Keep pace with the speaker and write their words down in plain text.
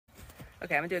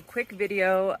Okay, I'm gonna do a quick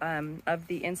video of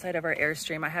the inside of our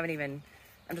Airstream.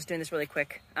 I'm just doing this really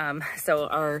quick. So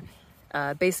our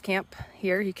base camp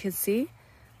here, you can see.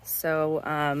 So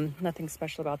nothing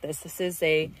special about this. This is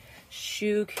a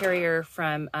shoe carrier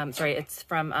from, it's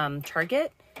from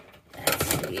Target.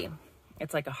 Let's see.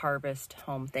 It's like a harvest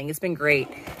home thing. It's been great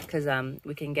because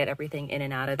we can get everything in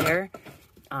and out of there.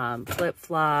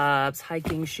 Flip-flops,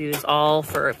 hiking shoes, all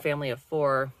for a family of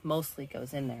 4, mostly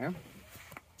goes in there.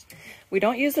 We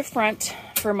don't use the front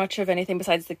for much of anything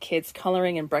besides the kids'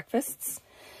 coloring and breakfasts.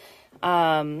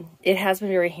 It has been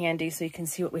very handy, so you can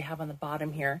see what we have on the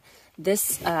bottom here.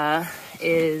 This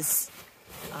is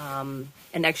an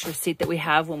extra seat that we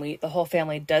have when the whole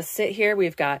family does sit here.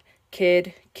 We've got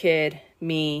kid,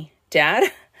 me,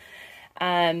 dad.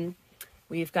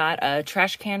 We've got a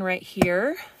trash can right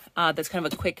here. That's kind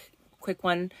of a quick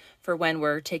one for when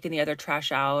we're taking the other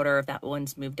trash out or if that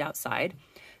one's moved outside.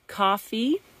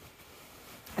 Coffee.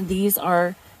 These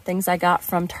are things I got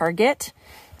from Target.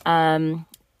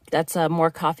 That's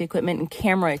more coffee equipment and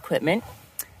camera equipment.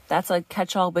 That's a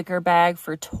catch-all wicker bag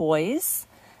for toys.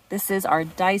 This is our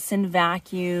Dyson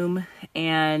vacuum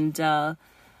and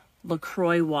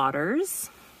LaCroix waters.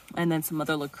 And then some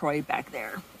other LaCroix back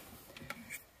there.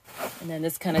 And then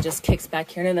this kind of just kicks back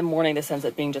here. And in the morning, this ends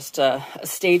up being just a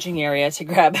staging area to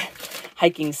grab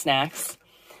hiking snacks.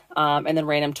 And then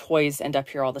random toys end up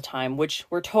here all the time, which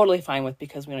we're totally fine with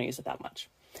because we don't use it that much.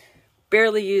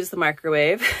 Barely use the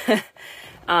microwave.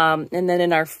 And then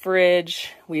in our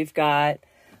fridge, we've got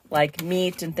like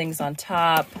meat and things on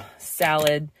top,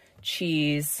 salad,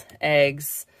 cheese,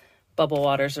 eggs, bubble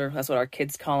waters, or that's what our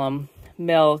kids call them,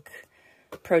 milk,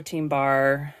 protein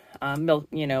bar, milk,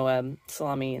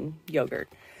 salami and yogurt.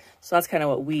 So that's kind of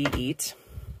what we eat.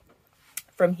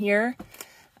 From here,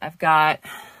 I've got,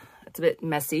 it's a bit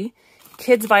messy.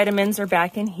 Kids' vitamins are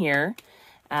back in here.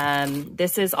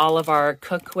 This is all of our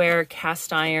cookware,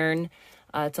 cast iron.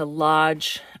 It's a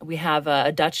Lodge. We have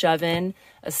a Dutch oven,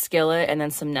 a skillet, and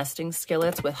then some nesting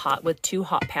skillets with 2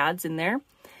 hot pads in there.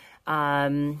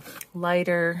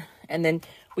 Lighter. And then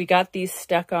we got these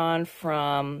stuck on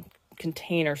from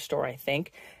Container Store, I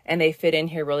think. And they fit in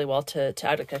here really well to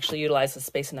actually utilize the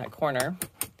space in that corner.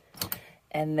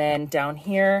 And then down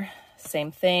here,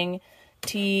 same thing.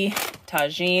 Tea,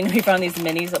 tagine. We found these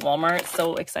minis at Walmart.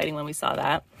 So exciting when we saw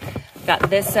that.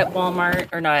 Got this at Walmart,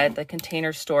 or not, at the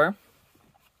Container Store.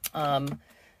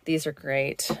 These are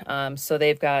great. So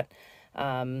they've got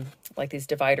like these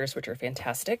dividers, which are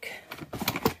fantastic.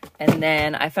 And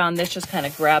then I found this just kind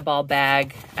of grab all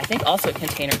bag, I think also a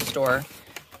Container Store.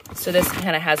 So this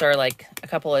kind of has our like a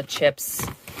couple of chips,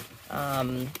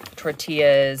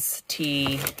 tortillas,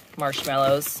 tea,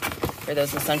 marshmallows for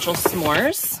those essential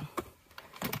s'mores.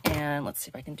 And let's see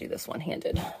if I can do this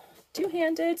one-handed.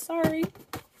 Two-handed, sorry.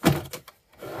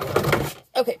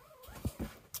 Okay.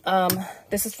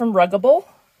 This is from Ruggable.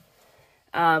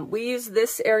 We use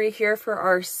this area here for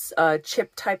our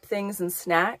chip type things and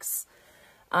snacks.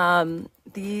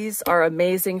 These are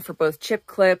amazing for both chip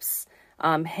clips,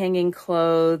 hanging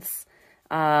clothes,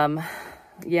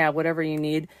 yeah, whatever you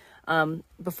need.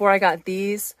 Before I got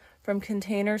these from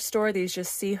Container Store, these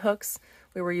just C-hooks,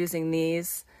 we were using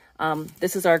these.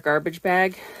 This is our garbage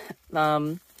bag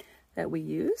that we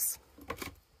use.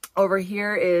 Over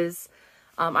here is,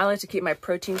 I like to keep my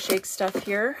protein shake stuff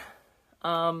here.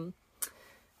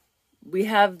 We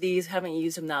have these, haven't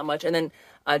used them that much. And then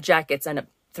jackets end up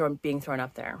being thrown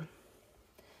up there.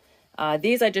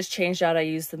 These I just changed out. I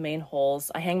use the main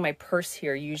holes. I hang my purse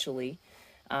here usually.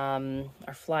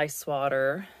 Our fly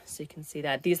swatter, so you can see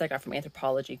that. These I got from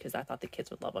Anthropology because I thought the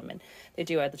kids would love them. And they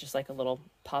do add just like a little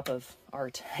pop of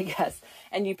art, I guess.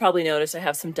 And you probably noticed I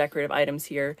have some decorative items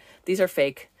here. These are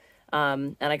fake.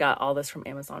 And I got all this from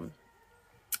Amazon.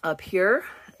 Up here,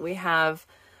 we have,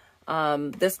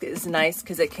 this is nice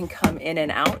because it can come in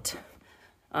and out.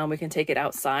 We can take it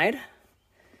outside.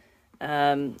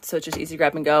 So it's just easy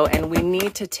grab and go. And we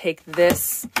need to take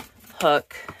this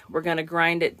hook. We're going to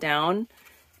grind it down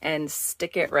and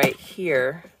stick it right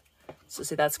here. So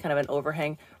see, that's kind of an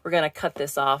overhang. We're going to cut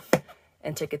this off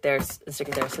and stick it there so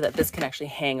that this can actually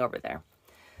hang over there.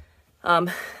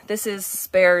 This is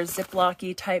spare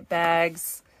Ziploc-y type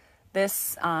bags.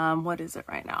 This, what is it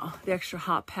right now? The extra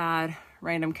hot pad,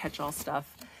 random catch-all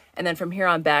stuff. And then from here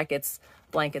on back, it's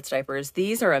blankets, diapers.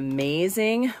 These are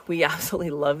amazing. We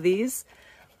absolutely love these.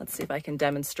 Let's see if I can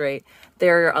demonstrate.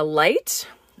 They're a light.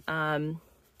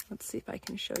 Let's see if I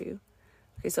can show you.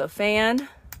 Okay, so a fan,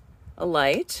 a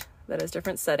light that has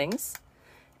different settings.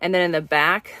 And then in the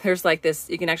back, there's like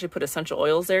this, you can actually put essential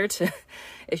oils there to,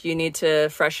 if you need to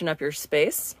freshen up your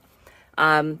space.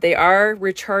 They are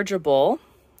rechargeable.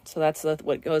 So that's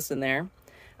what goes in there.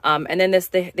 And then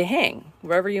they hang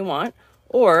wherever you want,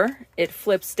 or it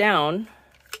flips down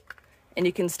and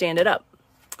you can stand it up.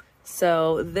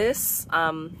 So this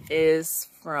is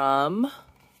from,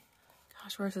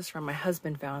 gosh, where is this from? My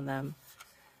husband found them.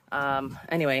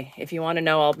 Anyway, if you want to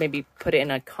know, I'll maybe put it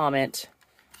in a comment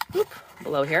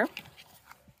below here.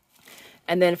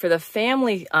 And then for the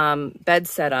family bed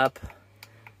setup,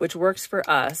 which works for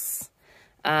us,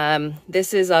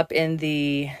 this is up in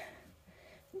the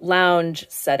lounge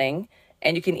setting,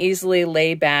 and you can easily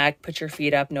lay back, put your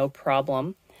feet up, no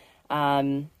problem.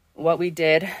 What we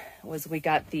did was we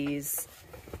got these,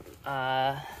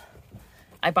 I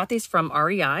bought these from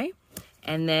REI,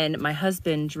 and then my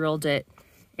husband drilled it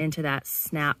into that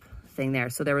snap thing there.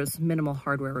 So there was minimal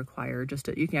hardware required.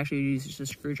 You can actually use just a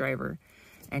screwdriver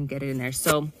and get it in there.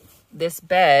 So this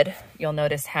bed, you'll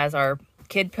notice, has our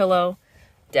kid pillow,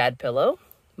 dad pillow,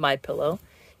 my pillow,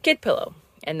 kid pillow.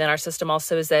 And then our system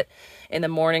also is that in the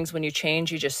mornings when you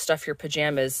change, you just stuff your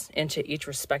pajamas into each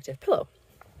respective pillow.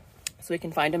 So we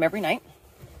can find them every night.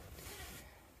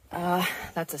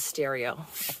 That's a stereo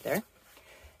up there.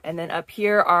 And then up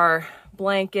here are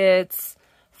blankets,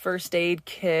 first aid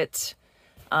kit.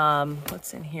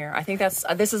 What's in here? I think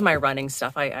this is my running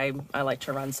stuff. I like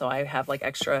to run, so I have like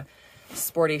extra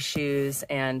sporty shoes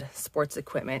and sports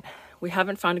equipment. We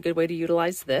haven't found a good way to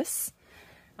utilize this.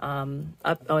 And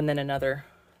then another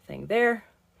thing there.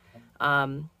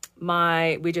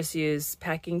 We just use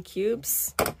packing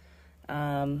cubes.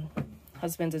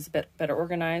 Husband's is a bit better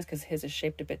organized because his is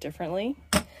shaped a bit differently.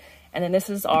 And then this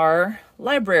is our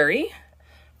library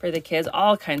for the kids,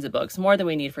 all kinds of books, more than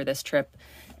we need for this trip.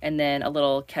 And then a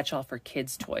little catch-all for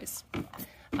kids' toys.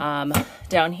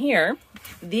 Down here,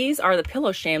 these are the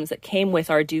pillow shams that came with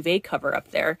our duvet cover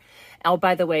up there. Oh,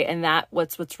 by the way, and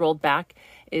what's rolled back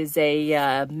is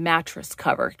a mattress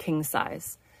cover, king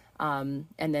size. And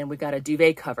then we got a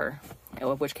duvet cover,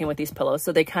 which came with these pillows.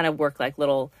 So they kind of work like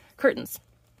little curtains.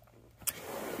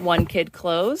 One kid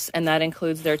clothes, and that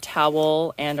includes their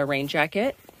towel and a rain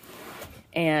jacket.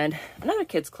 And another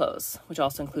kid's clothes, which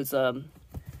also includes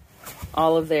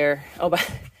all of their,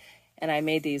 and I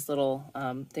made these little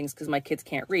things because my kids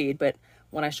can't read, but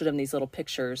when I showed them these little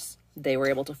pictures, they were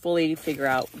able to fully figure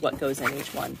out what goes in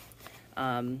each one.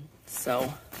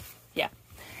 So yeah.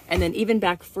 And then even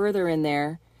back further in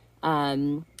there,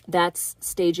 that's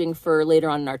staging for later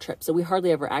on in our trip. So we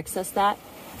hardly ever access that.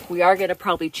 We are going to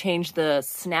probably change the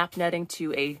snap netting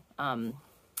to a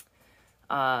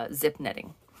zip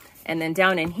netting. And then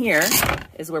down in here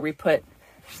is where we put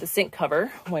the sink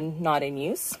cover when not in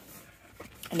use.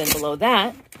 And then below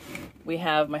that, we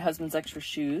have my husband's extra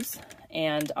shoes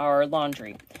and our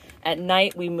laundry. At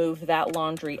night, we move that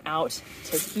laundry out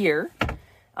to here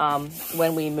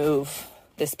when we move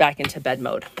this back into bed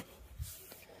mode.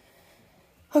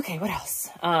 Okay, what else?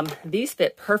 These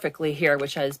fit perfectly here,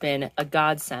 which has been a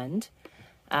godsend.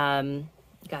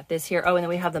 Got this here. Oh, and then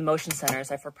we have the motion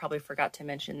centers. I probably forgot to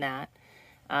mention that.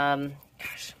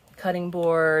 Cutting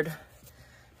board.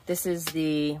 This is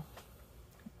the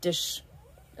dish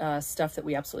stuff that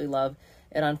we absolutely love.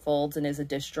 It unfolds and is a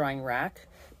dish drawing rack.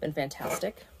 Been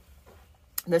fantastic.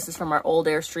 This is from our old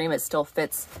Airstream. It still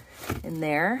fits in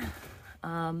there.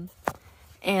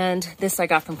 And this I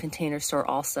got from Container Store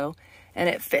also, and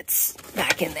it fits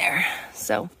back in there.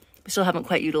 So we still haven't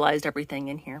quite utilized everything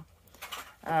in here.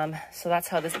 So that's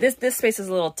how this space is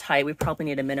a little tight. We probably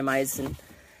need to minimize and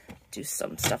do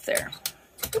some stuff there.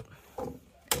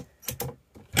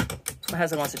 My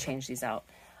husband wants to change these out.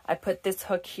 I put this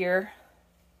hook here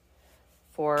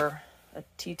for a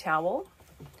tea towel.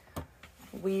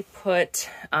 We put,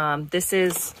 this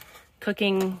is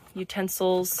cooking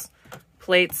utensils,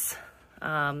 plates,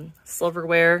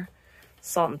 silverware,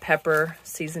 salt and pepper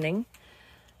seasoning.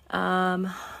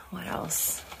 What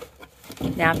else?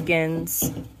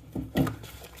 Napkins.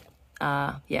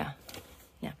 Yeah,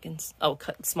 napkins. Oh,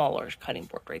 smaller cutting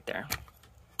board right there.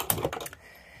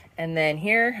 And then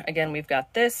here, again, we've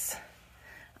got this.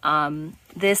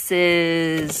 This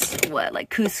is what, like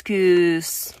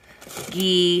couscous,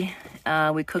 ghee.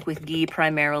 We cook with ghee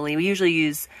primarily. We usually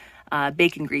use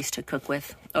bacon grease to cook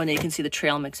with. Oh, and then you can see the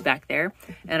trail mix back there.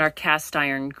 And our cast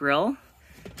iron grill.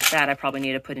 That I probably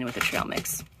need to put in with the trail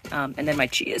mix. And then my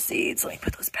chia seeds. Let me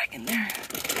put those back in there.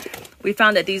 We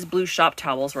found that these blue shop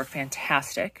towels were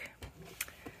fantastic.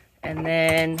 And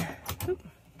then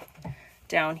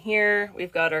down here,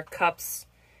 we've got our cups.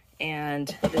 And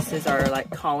this is our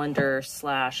like colander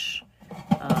slash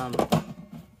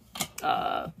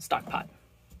stock pot.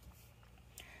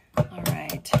 All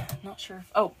right, not sure.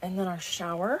 Oh, and then our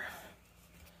shower.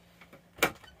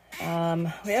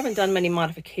 We haven't done many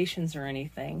modifications or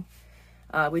anything.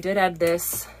 We did add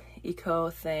this eco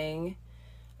thing.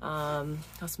 Got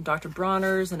some Dr.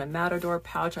 Bronner's and a Matador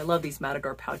pouch. I love these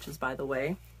Matador pouches, by the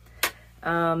way.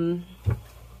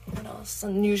 What else?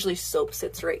 And usually soap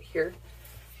sits right here.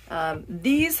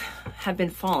 These have been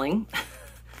falling.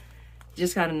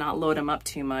 Just got to not load them up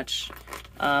too much.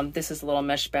 This is a little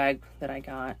mesh bag that I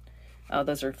got. Oh,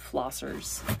 those are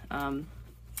flossers.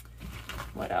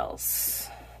 What else?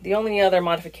 The only other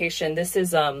modification, this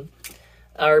is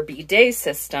our bidet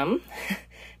system.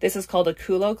 This is called a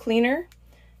Culo cleaner.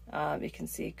 You can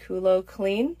see Culo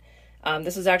Clean.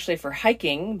 This is actually for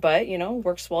hiking, but you know,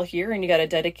 works well here. And you got a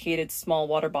dedicated small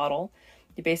water bottle.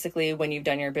 You basically, when you've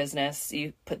done your business,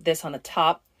 you put this on the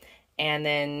top and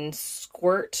then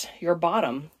squirt your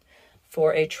bottom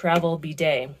for a travel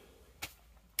bidet.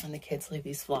 And the kids leave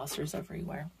these flossers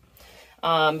everywhere.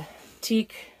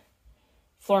 Teak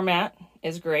floor mat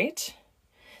is great.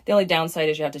 The only downside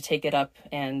is you have to take it up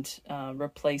and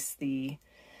replace the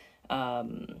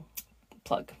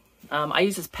plug. I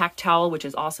use this pack towel, which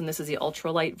is awesome. This is the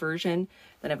ultralight version.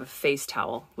 Then I have a face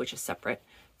towel, which is separate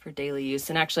for daily use.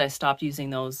 And actually I stopped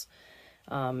using those,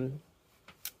 I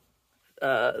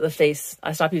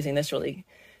stopped using this really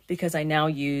because I now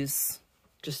use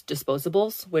just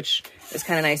disposables, which is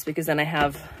kind of nice because then I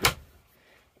have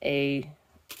a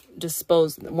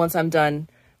once I'm done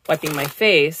wiping my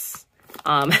face,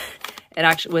 it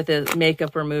actually, with a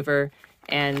makeup remover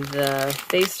and the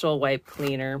facial wipe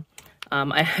cleaner,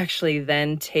 I actually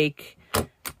then take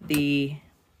the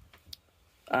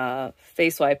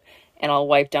face wipe and I'll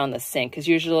wipe down the sink, because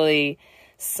usually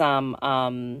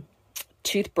some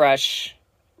toothbrush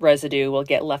residue will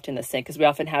get left in the sink, because we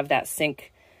often have that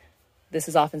sink. This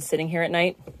is often sitting here at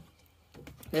night.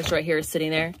 This right here is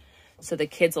sitting there. So the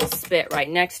kids will spit right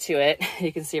next to it.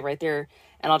 You can see it right there.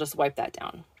 And I'll just wipe that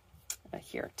down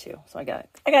here too. So I got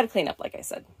to clean up, like I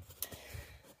said.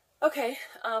 Okay,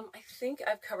 I think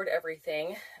I've covered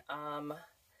everything.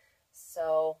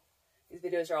 So these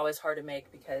videos are always hard to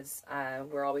make because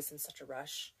we're always in such a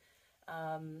rush.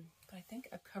 But I think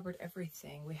I've covered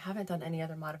everything. We haven't done any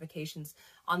other modifications.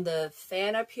 On the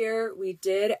fan up here, we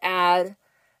did add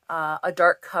a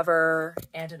dark cover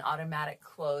and an automatic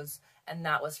close, and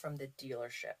that was from the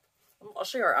dealership. I'll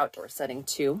show you our outdoor setting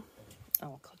too.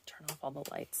 I'll turn off all the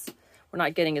lights. We're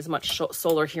not getting as much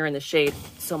solar here in the shade,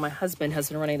 so my husband has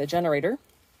been running the generator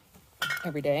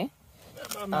every day.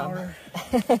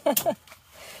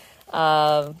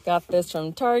 Got this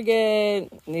from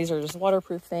Target. These are just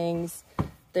waterproof things.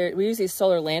 We use these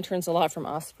solar lanterns a lot from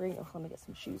Osprey. Oh, let me get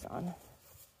some shoes on.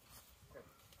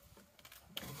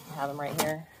 I have them right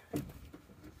here.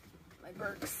 My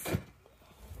Birks.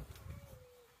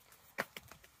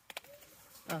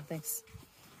 Oh, thanks.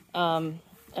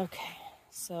 Okay,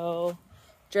 so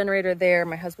generator there.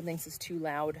 My husband thinks is too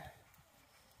loud.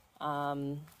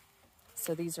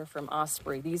 So these are from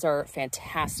Osprey. These are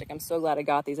fantastic. I'm so glad I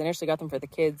got these. I initially got them for the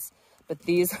kids, but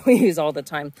these we use all the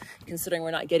time. Considering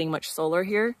we're not getting much solar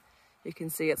here, you can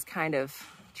see it's kind of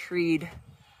treed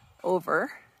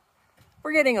over.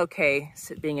 We're getting okay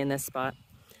being in this spot,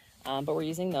 but we're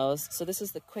using those. So this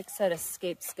is the Quickset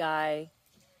Escape Sky,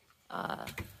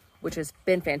 which has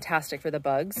been fantastic for the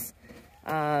bugs.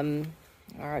 Our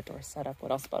outdoor setup.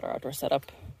 What else about our outdoor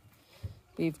setup?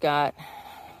 We've got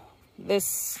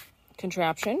this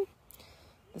contraption.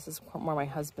 This is more my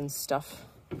husband's stuff.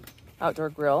 Outdoor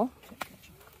grill.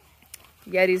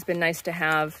 Yeti's been nice to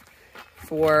have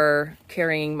for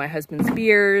carrying my husband's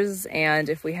beers, and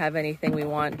if we have anything we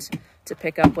want to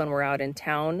pick up when we're out in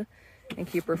town and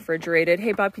keep refrigerated.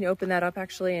 Hey Bob, can you open that up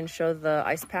actually and show the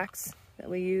ice packs that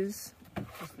we use?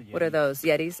 What are those?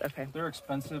 Yetis? Okay. They're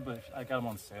expensive, but I got them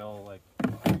on sale like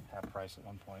half price at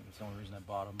one point. That's the only reason I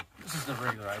bought them. This is the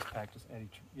regular ice pack, just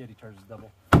Yeti charges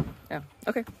double. Yeah,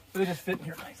 okay. So they just fit in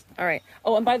here nice. All right.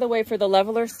 Oh, and by the way, for the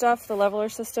leveler stuff, the leveler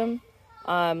system,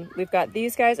 we've got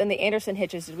these guys and the Anderson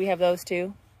hitches. Did we have those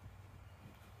too?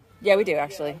 Yeah, we do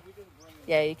actually.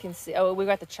 Yeah, you can see. Oh, we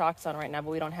got the chocks on right now,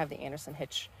 but we don't have the Anderson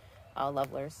hitch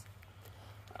levelers.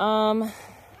 What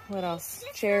else?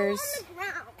 Chairs.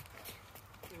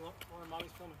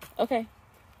 Okay.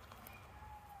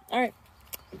 All right.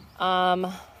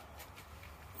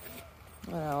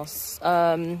 What else?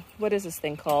 What is this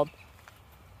thing called?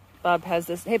 Bob has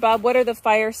this. Hey Bob, what are the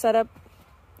fire setup?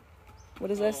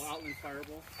 What is this? Outland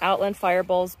Fireball. Outland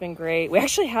Fireball's been great. We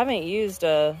actually haven't used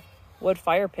a wood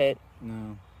fire pit.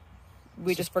 No.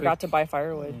 We just forgot to buy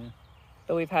firewood. Yeah.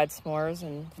 But we've had s'mores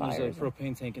and fires. There's a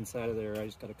propane tank inside of there. I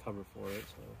just got a cover for it.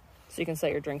 So you can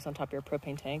set your drinks on top of your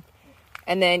propane tank.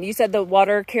 And then you said the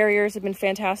water carriers have been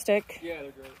fantastic. Yeah,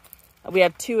 they're great. We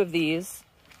have 2 of these,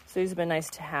 so these have been nice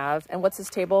to have. And what's this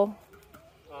table?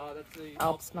 That's the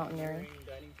Alps Mountaineering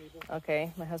dining table.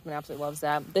 Okay, my husband absolutely loves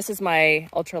that. This is my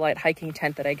ultralight hiking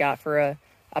tent that I got for a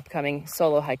upcoming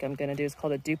solo hike I'm gonna do. It's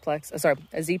called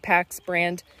a Z-Packs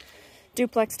brand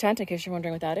duplex tent, in case you're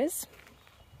wondering what that is.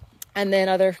 And then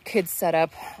other kids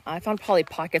setup. I found Polly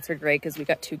Pockets are great because we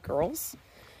got 2 girls.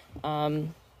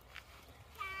 And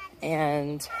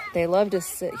they love to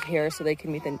sit here so they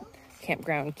can meet the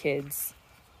campground kids.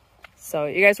 So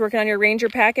you guys working on your ranger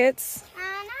packets?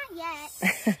 Not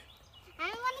yet. I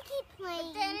want to keep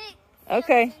playing.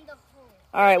 Okay.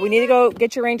 All right, we need to go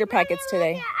get your ranger packets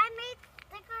today. I made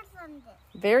stickers on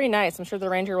this. Very nice. I'm sure the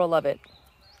ranger will love it.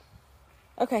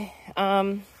 Okay.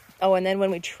 Oh, and then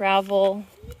when we travel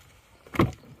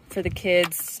for the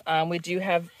kids, we do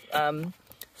have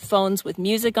phones with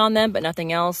music on them, but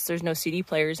nothing else. There's no CD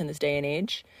players in this day and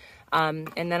age. And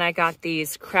then I got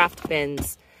these craft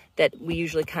bins that we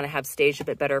usually kind of have staged a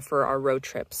bit better for our road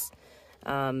trips.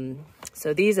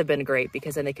 So these have been great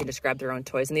because then they can just grab their own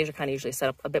toys, and these are kind of usually set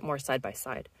up a bit more side by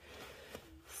side.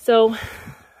 So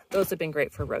those have been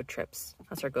great for road trips.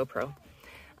 That's our GoPro.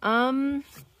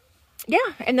 Yeah,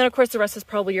 and then of course the rest is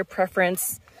probably your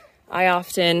preference. I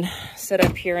often sit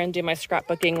up here and do my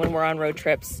scrapbooking when we're on road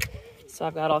trips. So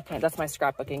I've got all kinds, that's my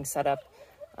scrapbooking setup.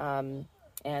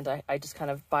 And I just kind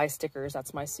of buy stickers,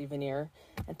 that's my souvenir,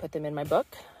 and put them in my book,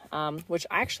 which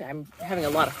actually I'm having a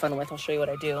lot of fun with. I'll show you what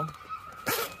I do.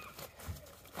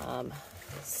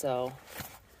 So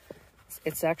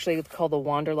it's actually called the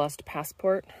Wanderlust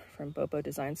Passport from Bobo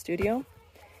Design Studio.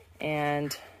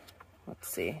 And let's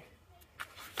see,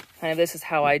 kind of this is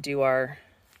how I do our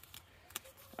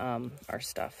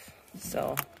stuff.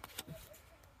 So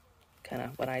kind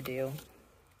of what I do.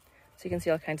 So you can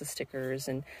see all kinds of stickers.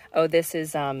 And oh, this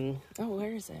is oh,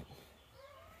 where is it?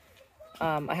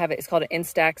 I have it, it's called an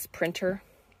Instax printer.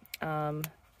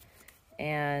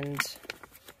 And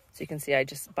so you can see I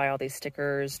just buy all these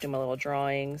stickers, do my little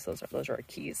drawings. Those are our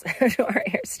keys to our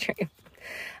Airstream.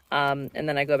 And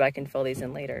then I go back and fill these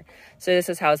in later. So this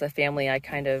is how, as a family, I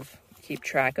kind of keep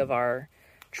track of our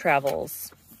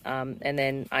travels. And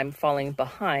then I'm falling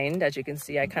behind. As you can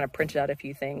see, I kind of printed out a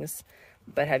few things,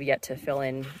 but have yet to fill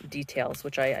in details,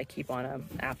 which I keep on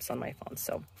apps on my phone.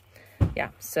 So yeah,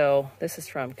 so this is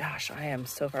from, gosh, I am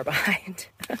so far behind.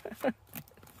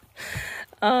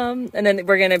 And then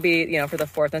we're going to be, you know, for the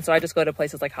 4th. And so I just go to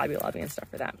places like Hobby Lobby and stuff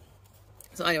for that.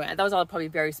 So anyway, that was all probably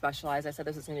very specialized. I said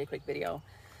this was going to be a quick video.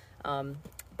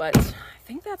 But I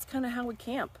think that's kind of how we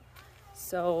camp.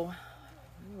 So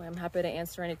anyway, I'm happy to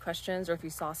answer any questions, or if you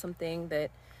saw something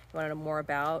that you want to know more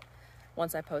about.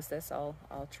 Once I post this, I'll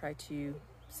try to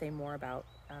say more about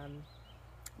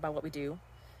what we do.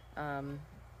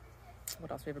 What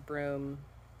else? We have a broom.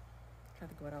 I'm trying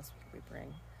to think what else we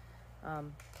bring.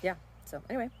 Yeah. So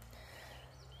anyway,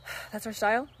 that's our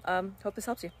style. Hope this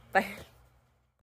helps you. Bye.